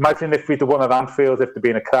say, imagine if we'd have won at Anfield, if there'd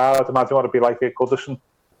been a crowd, imagine what it'd be like at Goodison.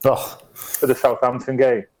 For the Southampton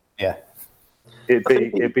game,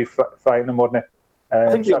 it'd be frightening, wouldn't it?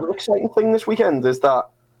 I think the other exciting thing this weekend is that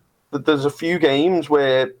there's a few games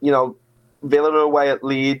where Villa are away at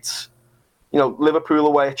Leeds, Liverpool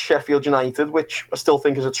away at Sheffield United, which I still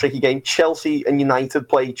think is a tricky game. Chelsea and United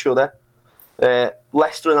play each other.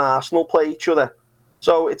 Leicester and Arsenal play each other.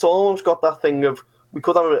 So it's almost got that thing of we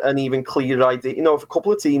could have an even clearer idea. If a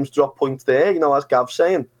couple of teams drop points there, as Gav's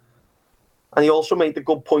saying. And he also made the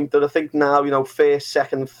good point that I think now, first,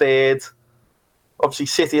 second, third, obviously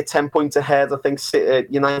City are 10 points ahead. I think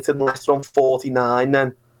United and Leicester on 49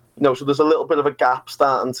 then. So there's a little bit of a gap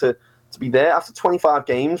starting to be there. After 25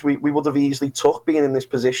 games, we would have easily took being in this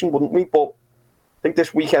position, wouldn't we? But I think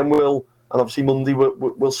this weekend will, and obviously Monday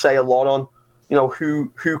will say a lot on,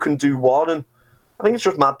 who can do what. And I think it's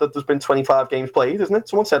just mad that there's been 25 games played, isn't it?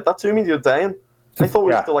 Someone said that to me the other day, and I thought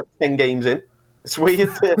we were still 10 games in. It's weird.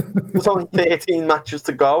 There's only 13 matches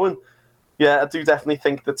to go, and I do definitely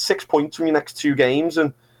think that 6 points from your next 2 games,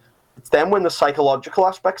 and it's then when the psychological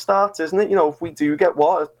aspect starts, isn't it? If we do get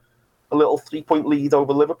a little 3-point lead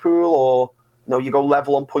over Liverpool, or you go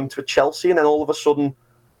level on points with Chelsea, and then all of a sudden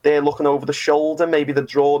they're looking over the shoulder, maybe they're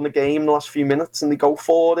drawing the game in the last few minutes, and they go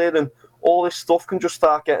for it, and all this stuff can just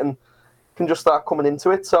start coming into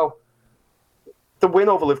it. So the win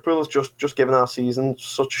over Liverpool has just given our season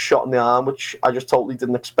such a shot in the arm, which I just totally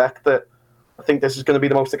didn't expect. That I think this is going to be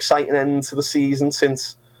the most exciting end to the season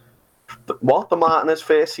since the Martinez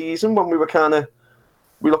first season, when we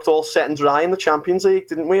looked all set and dry in the Champions League,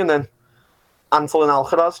 didn't we? And then Antal and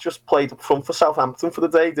Alcaraz just played up front for Southampton for the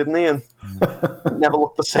day, didn't he? And never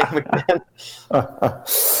looked the same again.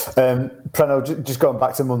 Preno, just going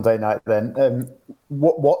back to Monday night then,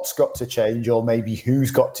 what's got to change, or maybe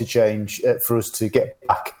who's got to change for us to get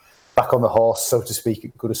back on the horse, so to speak,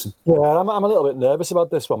 at Goodison? Yeah, I'm a little bit nervous about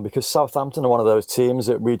this one, because Southampton are one of those teams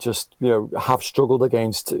that we just have struggled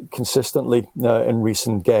against consistently in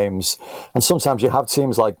recent games. And sometimes you have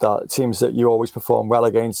teams like that, teams that you always perform well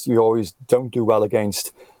against, you always don't do well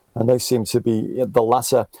against, and they seem to be the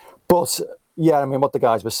latter. But yeah, I mean, what the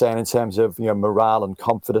guys were saying in terms of morale and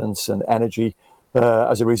confidence and energy,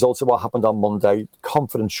 as a result of what happened on Monday,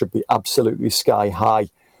 confidence should be absolutely sky high.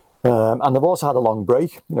 And they've also had a long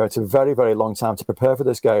break. It's a very, very long time to prepare for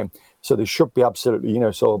this game. So they should be absolutely,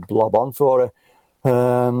 sort of blob on for it.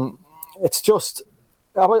 It's just,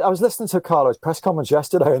 I was listening to Carlo's press conference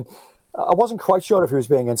yesterday, and I wasn't quite sure if he was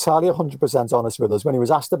being entirely 100% honest with us when he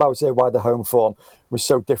was asked about why the home form was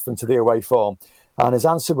so different to the away form. And his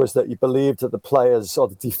answer was that he believed that the players, or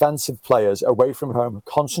the defensive players away from home,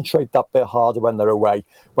 concentrate that bit harder when they're away.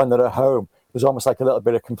 When they're at home, there's almost like a little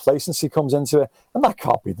bit of complacency comes into it. And that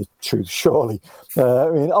can't be the truth, surely.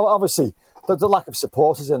 Obviously, the lack of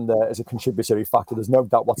supporters in there is a contributory factor. There's no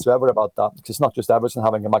doubt whatsoever about that, because it's not just Everton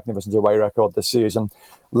having a magnificent away record this season.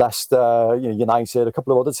 Leicester, United, a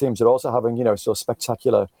couple of other teams are also having, so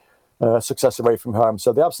spectacular success away from home.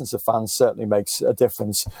 So the absence of fans certainly makes a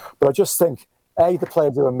difference. But I just think, the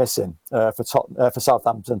players who are missing for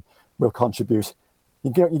Southampton will contribute.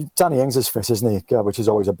 Danny Ings is fit, isn't he? Which is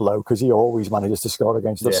always a blow, because he always manages to score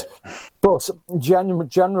against us. But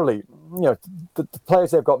generally, the players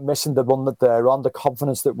they've got missing, the run that they're on, the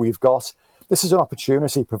confidence that we've got, this is an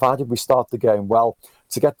opportunity, provided we start the game well,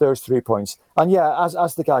 to get those 3 points. And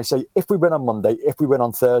as the guys say, if we win on Monday, if we win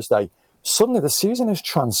on Thursday, suddenly the season is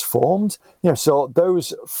transformed. So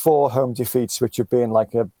those 4 home defeats, which have been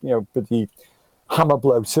like the hammer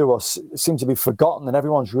blow to us, seem to be forgotten, and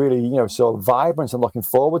everyone's really, so vibrant and looking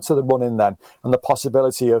forward to the run in then, and the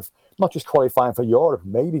possibility of not just qualifying for Europe,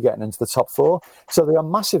 maybe getting into the top 4. So they are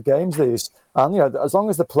massive games, these. And, as long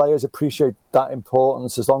as the players appreciate that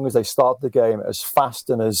importance, as long as they start the game as fast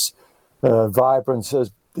and as vibrant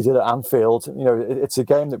as they did at Anfield, it's a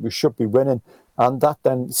game that we should be winning, and that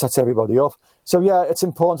then sets everybody up. So, it's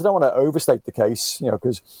important. I don't want to overstate the case,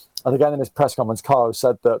 because, and again, in his press conference, Carlo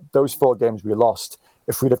said that those 4 games we lost,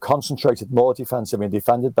 if we'd have concentrated more defensively and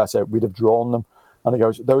defended better, we'd have drawn them. And he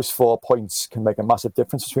goes, those 4 points can make a massive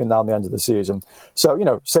difference between now and the end of the season.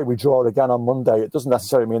 So, say we draw again on Monday, it doesn't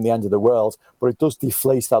necessarily mean the end of the world, but it does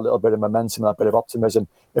deflate that little bit of momentum, that bit of optimism.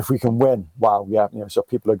 If we can win, wow, so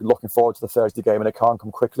people are looking forward to the Thursday game, and it can't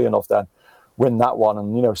come quickly enough then. Win that one,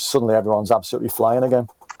 and, suddenly everyone's absolutely flying again.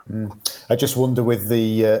 I just wonder, with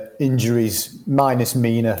the injuries, minus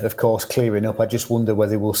Mina, of course, clearing up, I just wonder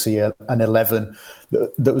whether we'll see an 11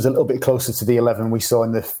 that was a little bit closer to the 11 we saw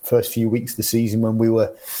in the first few weeks of the season, when we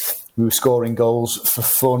were scoring goals for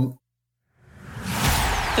fun.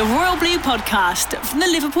 The Royal Blue Podcast from the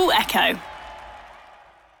Liverpool Echo.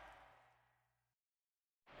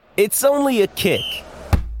 It's only a kick,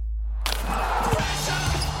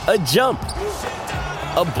 a jump,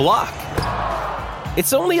 a block.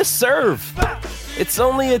 It's only a serve. It's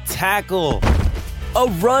only a tackle, a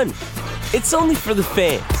run. It's only for the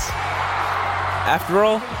fans. After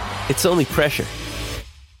all, it's only pressure.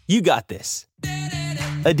 You got this.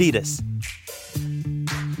 Adidas.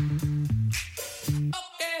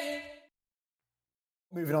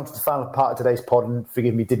 Moving on to the final part of today's pod, and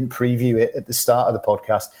forgive me, didn't preview it at the start of the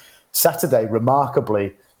podcast. Saturday,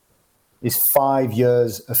 remarkably, is 5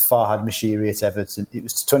 years of Farhad Moshiri at Everton. It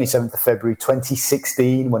was the 27th of February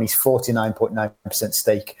 2016 when his 49.9%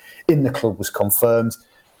 stake in the club was confirmed.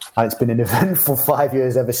 And it's been an eventful 5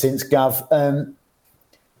 years ever since, Gav.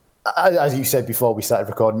 As you said before we started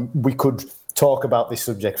recording, we could talk about this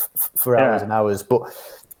subject for hours and hours. But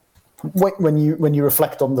when you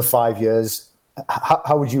reflect on the 5 years,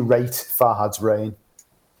 how would you rate Farhad's reign?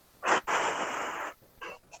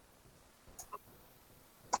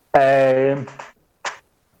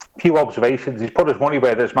 Few observations. He's put his money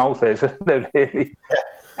where his mouth is, isn't it, really?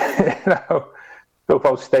 Talk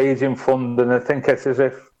about stadium funding. I think it's as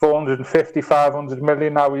if 450, 500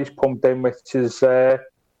 million now he's pumped in, which is a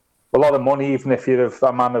lot of money, even if you're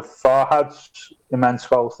a man of Farhad's immense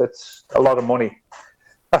wealth. It's a lot of money.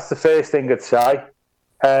 That's the first thing I'd say.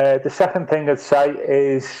 The second thing I'd say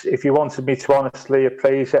is, if you wanted me to honestly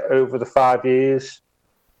appraise it over the 5 years,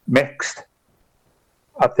 mixed.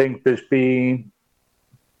 I think there's been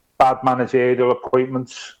bad managerial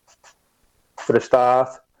appointments for the start.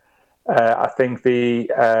 I think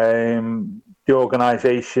the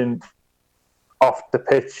organisation off the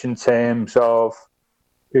pitch, in terms of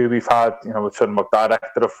who we've had, we're talking about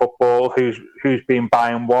director of football, who's been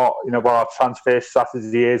buying what our transfer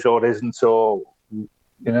strategy is or isn't, or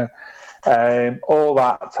all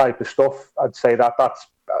that type of stuff. I'd say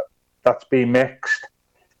that's been mixed.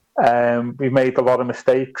 We've made a lot of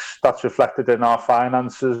mistakes. That's reflected in our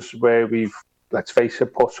finances, where we've, let's face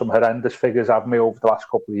it, put some horrendous figures, haven't we, over the last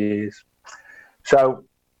couple of years. So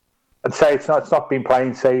I'd say it's not been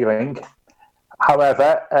plain sailing.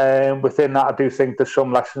 However, within that, I do think there's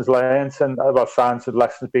some lessons learned, and about signs of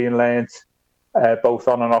lessons being learned both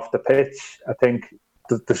on and off the pitch. I think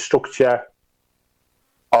the structure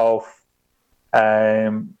of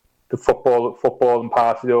the football and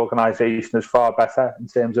part of the organisation is far better in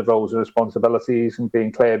terms of roles and responsibilities and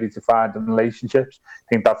being clearly defined in relationships. I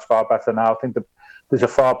think that's far better now. I think that there's a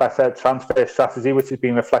far better transfer strategy which has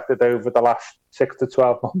been reflected over the last 6 to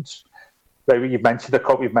 12 months. Maybe you've mentioned a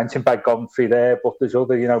couple. You've mentioned Godfrey there, but there's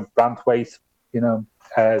other, Branthwaite,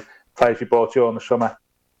 players we bought during the summer,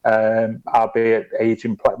 albeit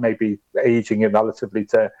maybe aging in relative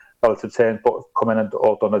terms, but have come in and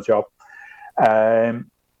all done a job.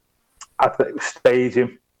 At the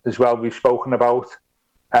stadium as well, we've spoken about.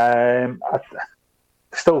 I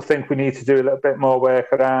still think we need to do a little bit more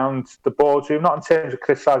work around the boardroom, not in terms of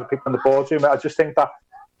criticising people in the boardroom, but I just think that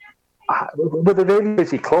we're a really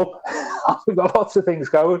busy club. We've got lots of things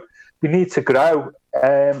going. We need to grow.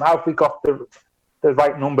 Have we got the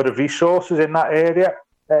right number of resources in that area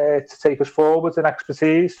to take us forward and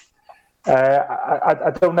expertise?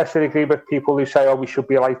 I don't necessarily agree with people who say, we should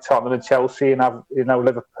be like Tottenham and Chelsea and have,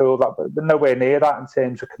 Liverpool. But nowhere near that in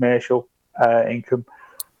terms of commercial income.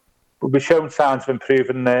 But we've shown signs of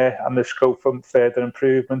improving there and there's scope for further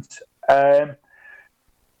improvement. I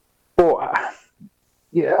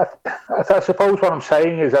suppose what I'm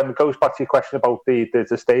saying is, and it goes back to your question about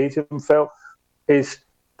the stadium, Phil, is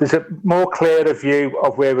there's a more clearer view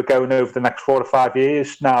of where we're going over the next 4 or 5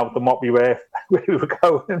 years now than what we were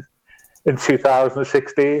going in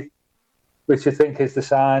 2016, which I think is the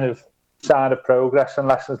sign of progress and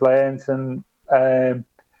lessons learned. And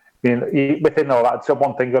within all that, so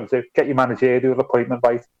one thing you've got to do, get your managerial appointment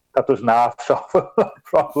right. That doesn't half solve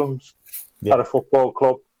problems at a football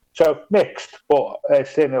club. So mixed, but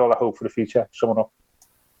certainly a lot of hope for the future. Someone up.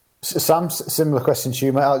 Sam, similar question to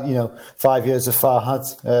you. 5 years of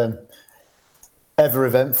Farhad, ever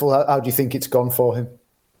eventful. How do you think it's gone for him?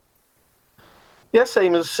 Yeah,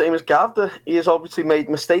 same as Gav. He has obviously made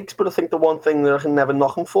mistakes, but I think the one thing that I can never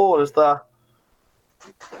knock him for is that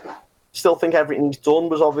I still think everything he's done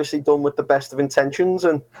was obviously done with the best of intentions,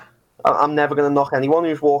 and I'm never going to knock anyone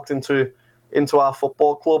who's walked into our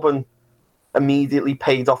football club and immediately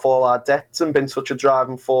paid off all our debts and been such a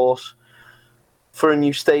driving force for a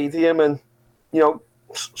new stadium. And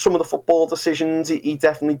some of the football decisions he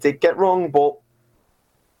definitely did get wrong, but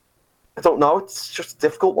I don't know, it's just a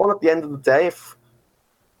difficult one at the end of the day.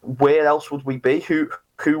 Where else would we be? Who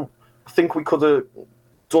I think we could have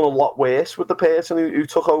done a lot worse with the person who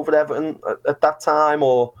took over Everton at that time,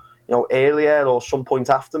 or earlier, or some point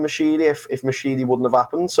after Moshiri, if Moshiri wouldn't have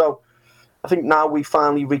happened. So I think now we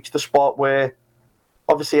finally reached the spot where,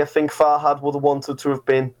 obviously, I think Farhad would have wanted to have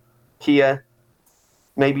been here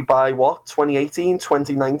maybe by 2018,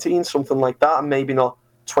 2019, something like that, and maybe not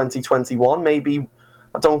 2021. Maybe,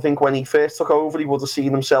 I don't think when he first took over he would have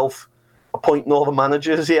seen himself appointing all the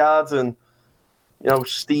managers he had, and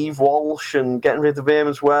Steve Walsh, and getting rid of him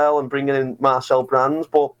as well, and bringing in Marcel Brands.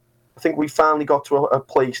 But I think we finally got to a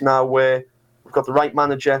place now where we've got the right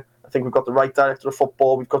manager. I think we've got the right director of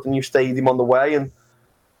football. We've got the new stadium on the way, and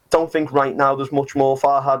don't think right now there's much more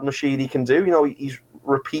Farhad Moshiri can do. He's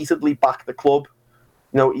repeatedly backed the club.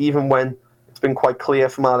 Even when it's been quite clear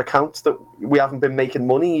from our accounts that we haven't been making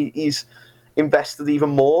money, he's invested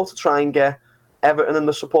even more to try and get Everton and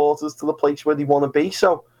the supporters to the place where they want to be.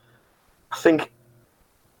 So I think,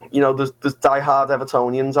 there's die-hard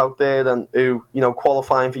Evertonians out there and who,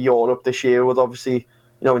 qualifying for Europe this year would obviously,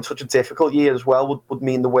 in such a difficult year as well, would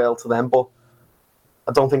mean the world to them. But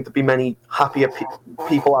I don't think there'd be many happier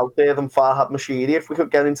people out there than Farhad Moshiri if we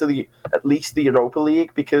could get into at least the Europa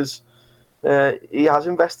League, because he has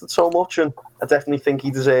invested so much, and I definitely think he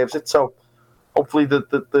deserves it. So hopefully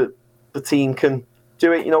the team can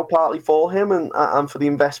do it, partly for him and for the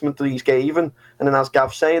investment that he's gave, and then, as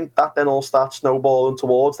Gav's saying, that then all starts snowballing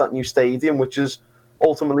towards that new stadium, which is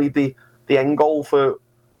ultimately the end goal for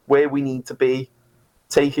where we need to be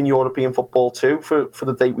taking European football to for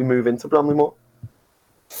the date we move into Bramley-Moore.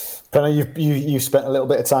 Brennan, you spent a little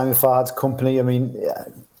bit of time in Farhad's company. I mean,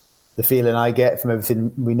 the feeling I get from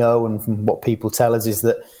everything we know and from what people tell us is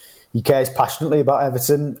that he cares passionately about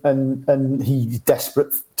Everton, and he's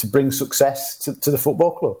desperate to bring success to the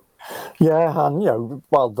football club. Yeah, and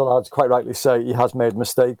the lads quite rightly say he has made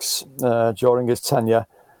mistakes during his tenure.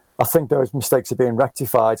 I think those mistakes are being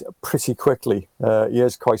rectified pretty quickly. He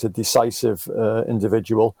is quite a decisive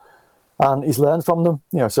individual, and he's learned from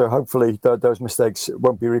them. So hopefully those mistakes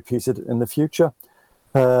won't be repeated in the future.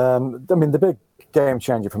 The big game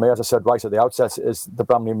changer for me, as I said right at the outset, is the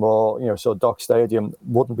Bramley-Moore, Dock Stadium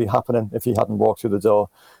wouldn't be happening if he hadn't walked through the door.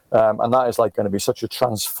 And that is like going to be such a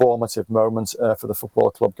transformative moment for the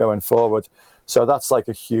football club going forward. So that's like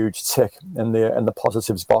a huge tick in the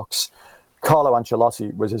positives box. Carlo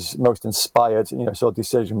Ancelotti was his most inspired,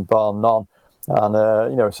 decision bar none.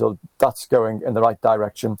 And, so that's going in the right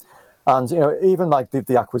direction. And, even like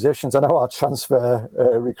the acquisitions, I know our transfer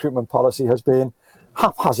recruitment policy has been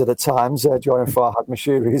haphazard at times during Farhad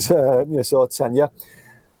Moshiri's tenure.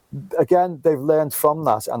 Again, they've learned from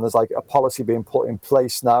that, and there's like a policy being put in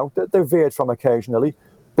place now that they've veered from occasionally,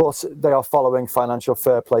 but they are following financial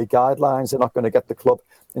fair play guidelines. They're not going to get the club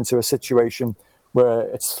into a situation where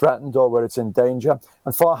it's threatened or where it's in danger.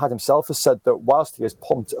 And Farhad himself has said that whilst he has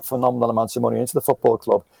pumped phenomenal amounts of money into the football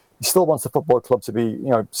club, he still wants the football club to be,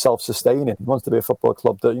 self-sustaining. He wants to be a football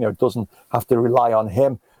club that, doesn't have to rely on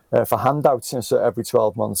him for handouts every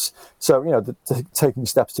 12 months. So, they're taking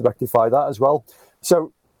steps to rectify that as well.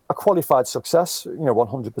 So a qualified success,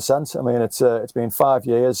 100%. I mean, it's been 5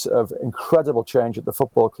 years of incredible change at the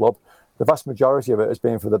football club. The vast majority of it has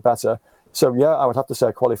been for the better. So, yeah, I would have to say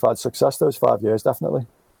a qualified success those 5 years, definitely.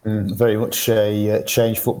 Very much a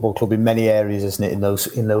changed football club in many areas, isn't it, in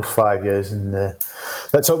those 5 years? And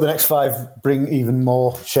let's hope the next 5 bring even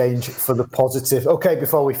more change for the positive. OK,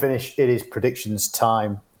 before we finish, it is predictions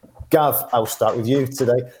time. Gav, I'll start with you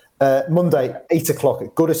today. Monday, 8 o'clock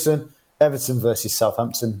at Goodison, Everton versus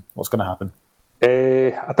Southampton. What's going to happen?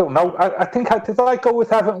 I don't know. I think did I go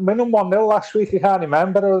with Everton winning 1-0 last week? I can't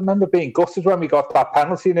remember. I remember being gutted when we got that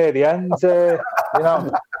penalty near the end.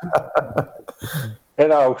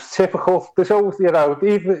 Typical. There's always,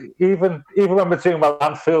 even when we're doing well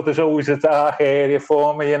Anfield, there's always a dark area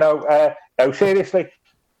for me. No, seriously,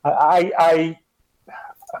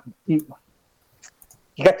 you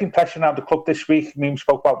get the impression out of the club this week. I mean, we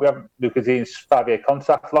spoke about we have Lucas Dean's 5-year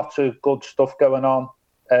contract. Lots of good stuff going on.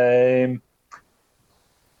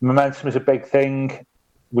 Momentum is a big thing.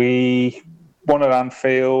 We won at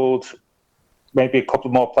Anfield. Maybe a couple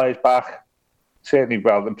more players back. Certainly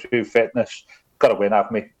well improved fitness. Got to win,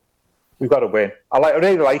 haven't we? We've got to win. I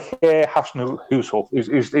really like Hassan Hussel,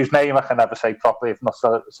 whose name I can never say properly if not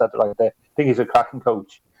said it right there. I think he's a cracking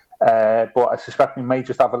coach. But I suspect we may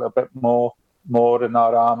just have a little bit more in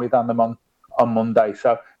our army than them on Monday.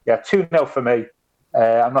 So, yeah, 2-0 for me.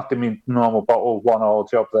 I'm not doing normal bottle 1-1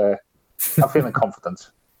 job there. I'm feeling confident.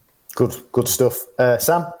 Good stuff.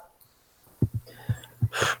 Sam?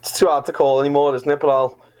 It's too hard to call anymore, isn't it? But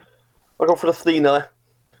I'll go for the 3-0.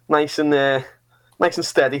 Nice and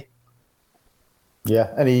steady.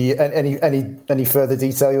 Yeah. Any further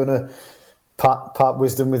detail you want to part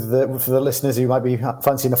wisdom for the listeners who might be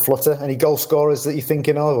fancying a flutter? Any goal scorers that you're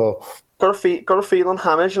thinking of? Or? Got a feel on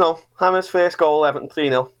Hammers. Hammers first goal, Everton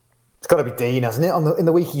 3-0. It's got to be Dean, hasn't it? In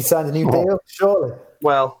the week he signed a new deal, surely.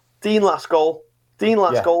 Well, Dean last goal.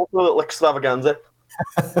 Goal for a little extravaganza.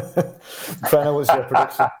 Brenner, what's your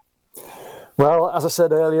prediction? Well, as I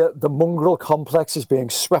said earlier, the mongrel complex is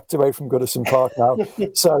being swept away from Goodison Park now.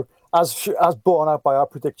 So, as borne out by our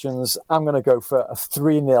predictions, I'm going to go for a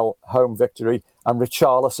 3-0 home victory. And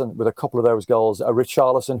Richarlison with a couple of those goals. A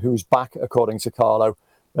Richarlison who's back, according to Carlo.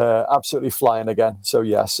 Absolutely flying again. So,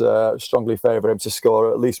 yes, strongly favour him to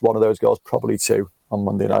score at least one of those goals, probably 2 on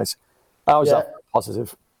Monday night. How's that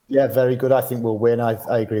positive? Yeah, very good. I think we'll win. I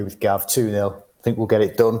agree with Gav. 2-0. I think we'll get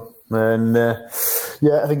it done. And,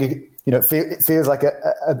 I think it feels like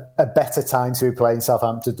a better time to be playing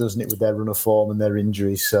Southampton, doesn't it, with their run of form and their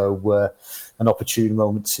injuries? So an opportune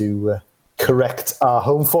moment to correct our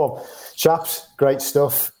home form. Chaps, great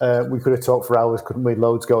stuff. We could have talked for hours, couldn't we?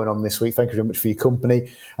 Loads going on this week. Thank you very much for your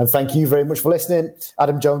company. And thank you very much for listening.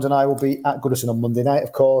 Adam Jones and I will be at Goodison on Monday night,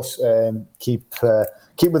 of course.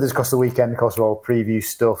 Keep with us across the weekend, of course, for all preview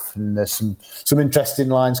stuff. And there's some interesting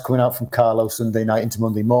lines coming out from Carlo Sunday night into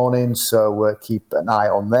Monday morning. So keep an eye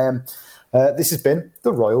on them. This has been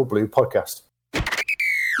the Royal Blue Podcast.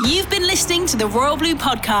 You've been listening to the Royal Blue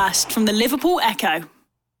Podcast from the Liverpool Echo.